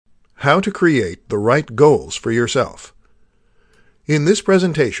How to create the right goals for yourself. In this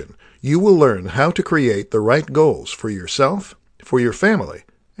presentation, you will learn how to create the right goals for yourself, for your family,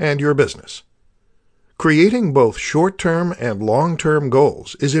 and your business. Creating both short-term and long-term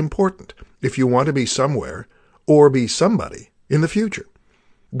goals is important if you want to be somewhere or be somebody in the future.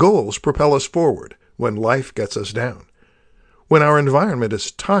 Goals propel us forward when life gets us down. When our environment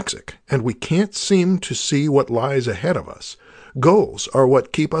is toxic and we can't seem to see what lies ahead of us, goals are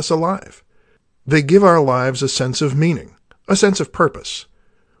what keep us alive. They give our lives a sense of meaning, a sense of purpose.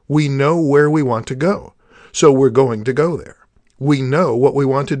 We know where we want to go, so we're going to go there. We know what we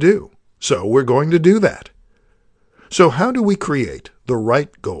want to do, so we're going to do that. So how do we create the right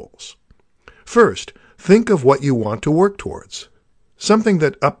goals? First, think of what you want to work towards. Something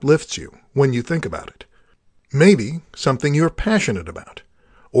that uplifts you when you think about it. Maybe something you're passionate about.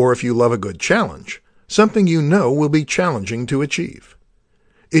 Or if you love a good challenge, something you know will be challenging to achieve.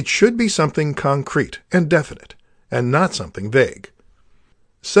 It should be something concrete and definite, and not something vague.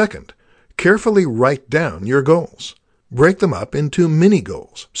 Second, carefully write down your goals. Break them up into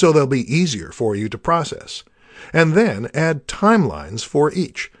mini-goals so they'll be easier for you to process. And then add timelines for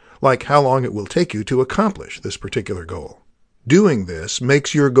each, like how long it will take you to accomplish this particular goal. Doing this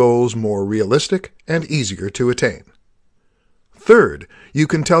makes your goals more realistic and easier to attain. Third, you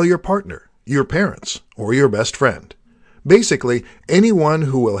can tell your partner, your parents, or your best friend. Basically, anyone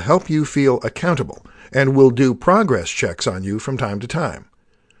who will help you feel accountable and will do progress checks on you from time to time.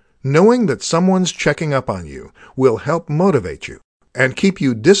 Knowing that someone's checking up on you will help motivate you and keep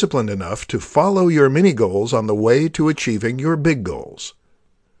you disciplined enough to follow your mini-goals on the way to achieving your big goals.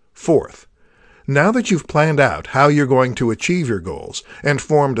 Fourth, now that you've planned out how you're going to achieve your goals and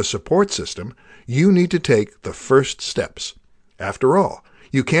formed a support system, you need to take the first steps. After all,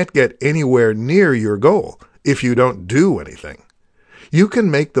 you can't get anywhere near your goal if you don't do anything. You can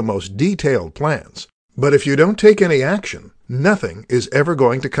make the most detailed plans, but if you don't take any action, nothing is ever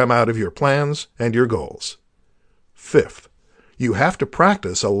going to come out of your plans and your goals. Fifth, you have to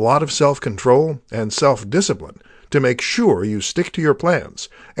practice a lot of self-control and self-discipline to make sure you stick to your plans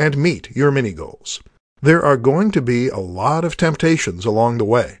and meet your mini-goals. There are going to be a lot of temptations along the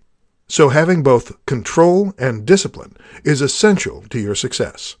way, so having both control and discipline is essential to your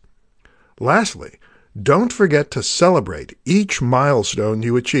success. Lastly, don't forget to celebrate each milestone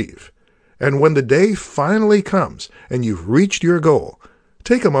you achieve. And when the day finally comes and you've reached your goal,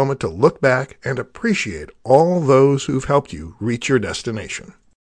 take a moment to look back and appreciate all those who've helped you reach your destination.